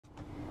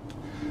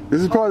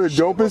This is probably the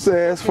dopest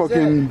ass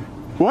fucking.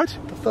 What?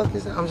 The fuck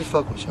is that? I'm just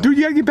fucking with you. Dude,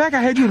 you gotta get back. I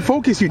had you in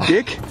focus, you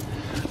dick.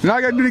 Now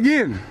I gotta do it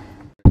again.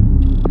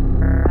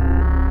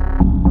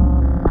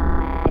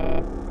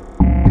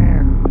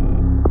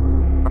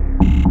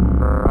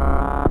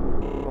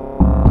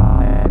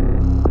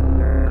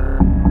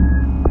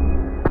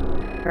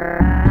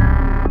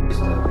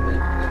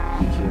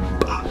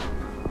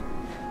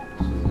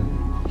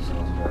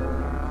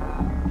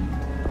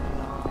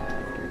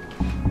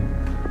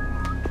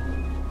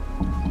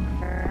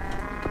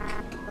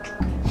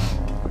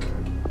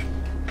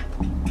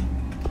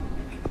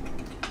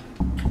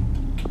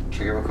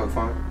 Check it real quick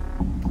for me.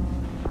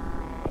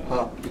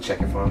 Huh? You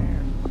checking for me?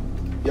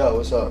 Yo,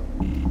 what's up?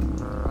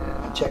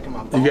 Yeah, I'm checking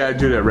my phone. You gotta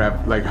do that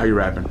rap like how you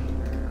rapping.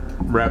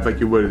 Rap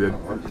like you would have.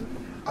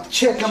 I'm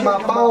checking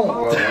my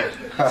phone.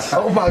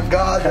 Oh my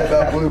god,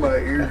 that blew my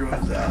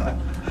eardrums out.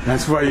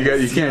 That's why you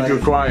can't do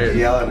it quiet.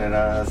 Yelling and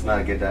that's not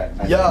a good day.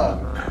 Yeah.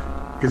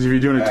 Because if you're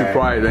doing it too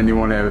quiet, then you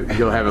won't have.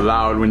 You'll have it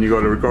loud when you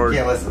go to record.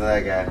 Can't listen to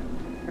that guy.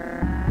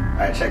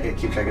 Alright, check it.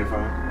 Keep checking for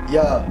me.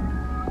 Yeah.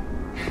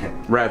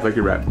 Rap like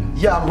you're rapping.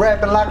 Yeah, I'm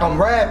rapping like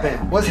I'm rapping.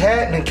 What's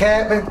happening,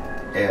 Captain?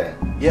 Yeah.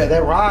 Yeah,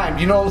 that rhymed.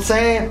 You know what I'm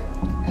saying?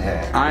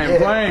 Yeah. I ain't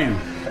playing.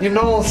 You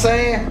know what I'm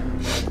saying?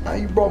 Now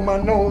you broke my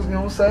nose. You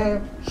know what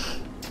I'm saying?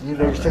 You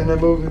never seen that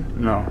movie?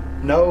 No.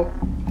 No.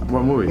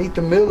 What movie? Meet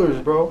the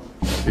Millers, bro.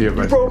 Yeah,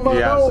 but you broke my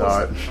nose. I saw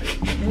it.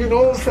 You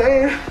know what I'm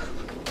saying?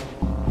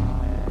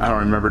 I don't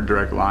remember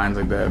direct lines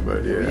like that,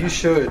 but yeah. You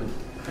should.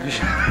 You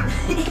should.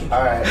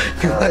 All right.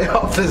 Lay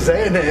off the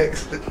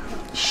Xanax.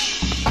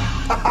 Shh.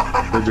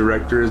 The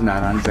director is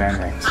not on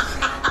Xanax.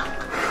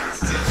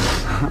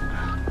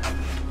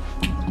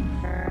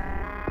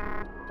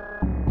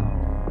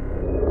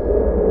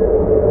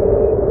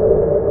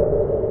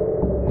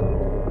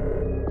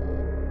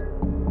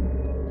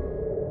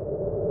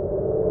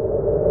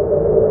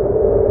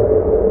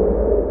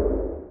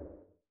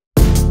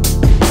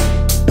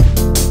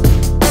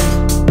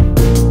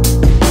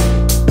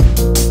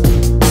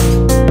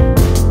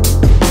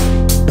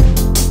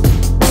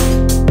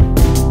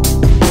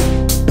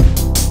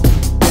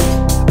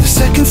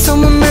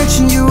 Someone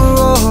mentioned you were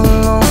all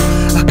alone.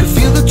 I could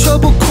feel the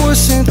trouble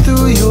coursing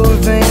through your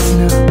veins.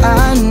 Now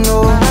I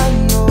know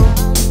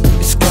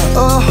it's got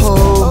a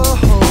hold.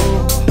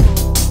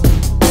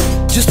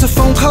 Just a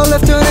phone call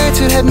left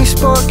unanswered had me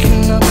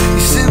sparking up.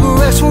 These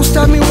cigarettes won't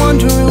stop me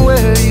wondering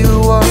where you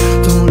are.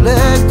 Don't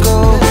let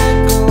go,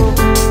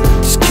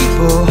 just keep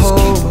a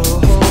hold.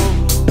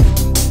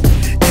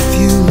 If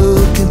you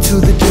look into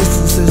the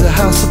distance, there's a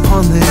house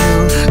upon the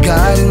hill,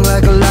 guiding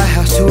like a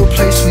lighthouse to a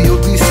place where you'll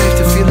be safe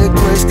to feel at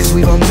grace. Cause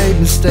we've all made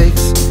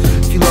mistakes.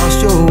 If you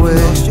lost your way,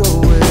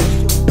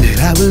 then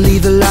I will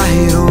leave the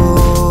light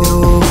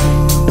on.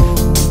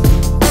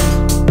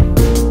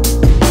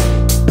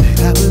 Then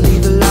I will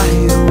leave the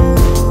light on.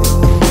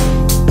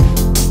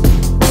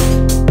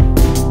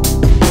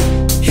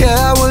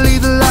 Yeah, I will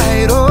leave the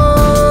light on.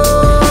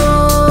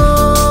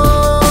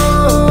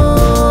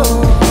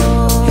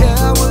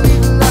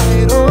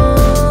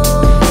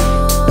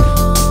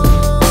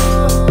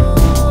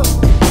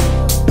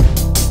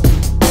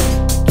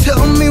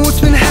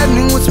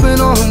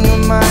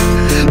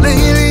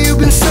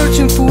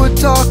 For a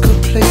darker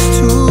place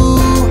to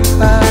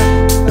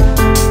hide,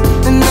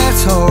 and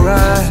that's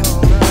alright.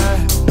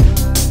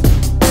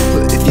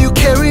 But if you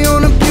carry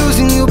on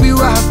abusing, you'll be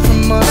right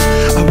from us.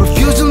 I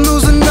refuse to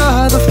lose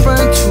another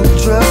friend to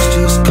drugs.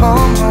 Just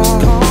come home,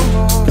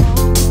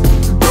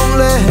 don't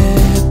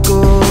let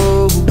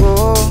go.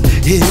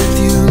 If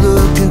you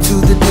look into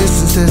the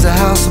distance, there's a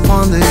house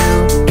upon the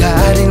hill,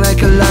 guiding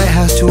like a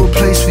lighthouse to a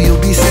place where you'll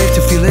be safe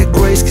to feel at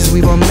grace. Cause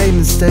we've all made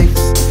mistakes.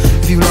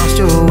 If you lost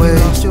your way,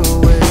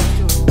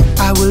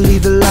 I will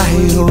leave the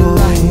light on.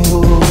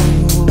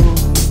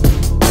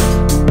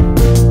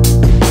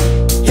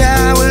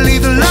 Yeah, I will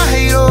leave the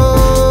light on.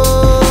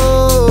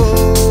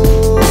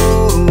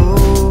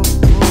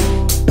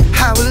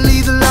 I will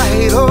leave the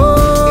light on.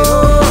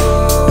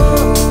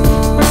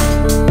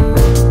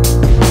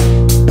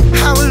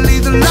 I will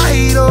leave the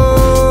light on.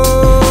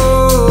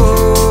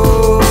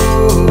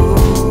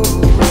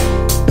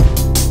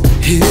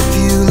 If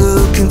you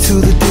look into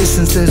the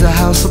distance, there's a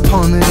house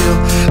upon the hill,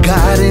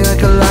 guiding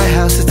like a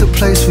lighthouse. It's a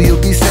place where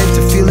you'll be safe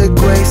to feel at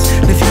grace.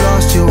 And if you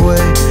lost your way,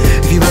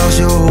 if you lost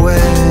your way,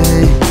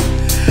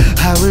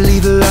 I will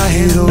leave the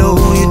light on. I know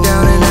you're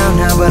down and out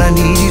now, but I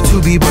need you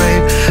to be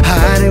brave.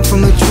 Hiding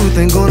from the truth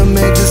ain't gonna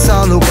make this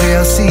all okay.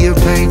 I see your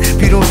pain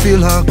if you don't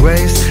feel our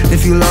grace.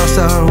 If you lost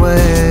our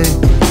way,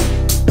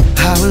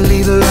 I will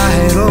leave the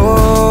light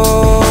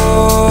on.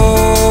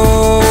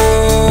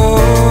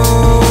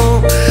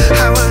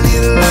 I will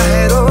leave the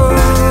light on.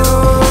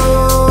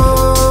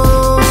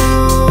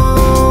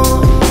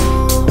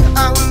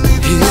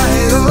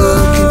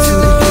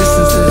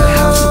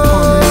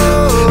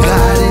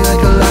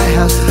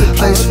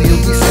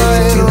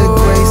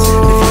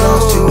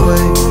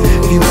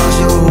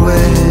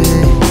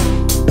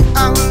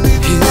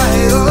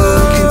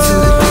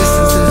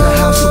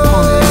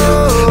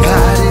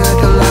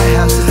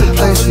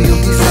 You'll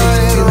be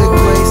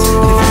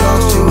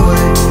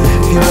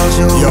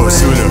your way. Yo,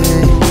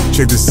 Suda,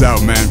 check this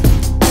out, man.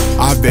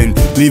 I've been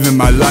leaving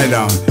my light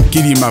on,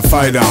 getting my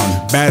fight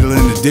on,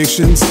 battling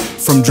addictions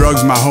from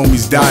drugs my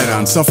homies died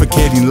on,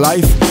 suffocating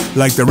life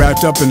like they're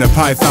wrapped up in a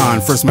python.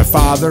 First my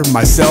father,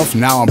 myself,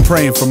 now I'm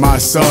praying for my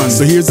son.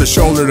 So here's a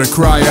shoulder to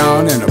cry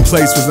on and a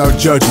place without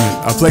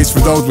judgment, a place for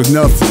those with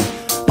nothing,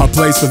 a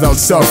place without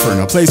suffering,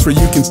 a place where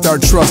you can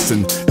start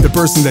trusting the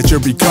person that you're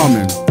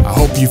becoming. I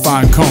hope you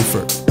find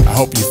comfort, I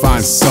hope you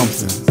find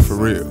something for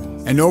real.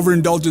 An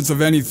overindulgence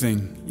of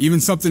anything, even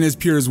something as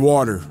pure as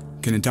water,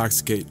 can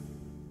intoxicate.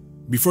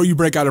 Before you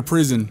break out of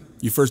prison,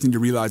 you first need to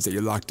realize that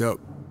you're locked up.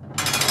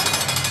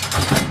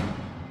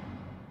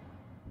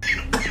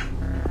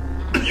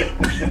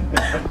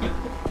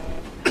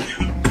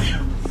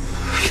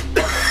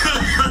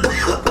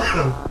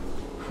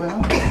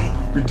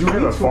 We do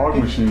have a fog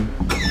machine.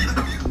 I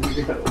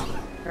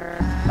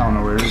don't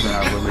know where it is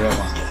now, but we have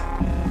one.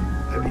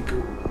 That'd be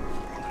cool.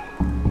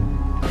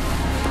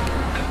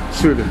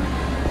 Suda,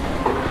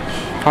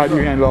 how do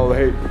you handle all the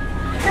hate?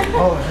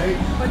 Oh, hey.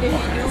 What did he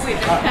do with the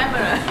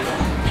camera?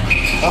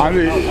 I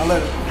mean,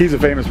 he's a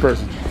famous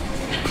person.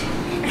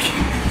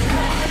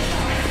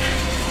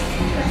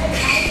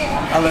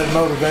 I let him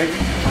motivate.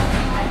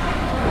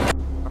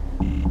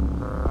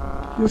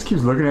 He just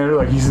keeps looking at her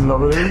like he's in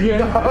love with her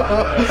again.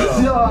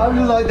 Yo, I'm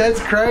just like,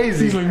 that's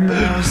crazy. He's like,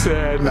 man, I'm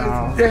sad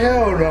now.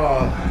 Hell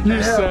no.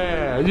 You're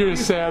sad. You're a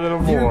sad little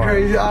boy. You're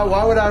crazy.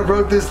 Why would I have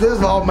wrote this? This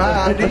is all my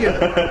idea.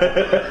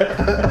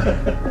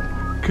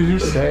 Cause you're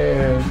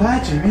sad. Why,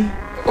 Jimmy?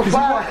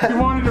 Why? He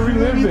wanted to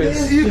relive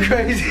this. You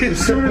crazy. As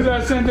soon as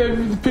I sent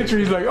that picture,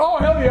 he's like, oh,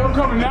 hell yeah, I'm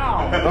coming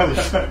now.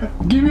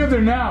 Get me up there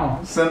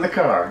now. Send the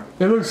car.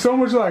 It looks so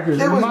much like it.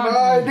 That was my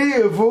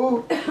idea,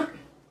 fool.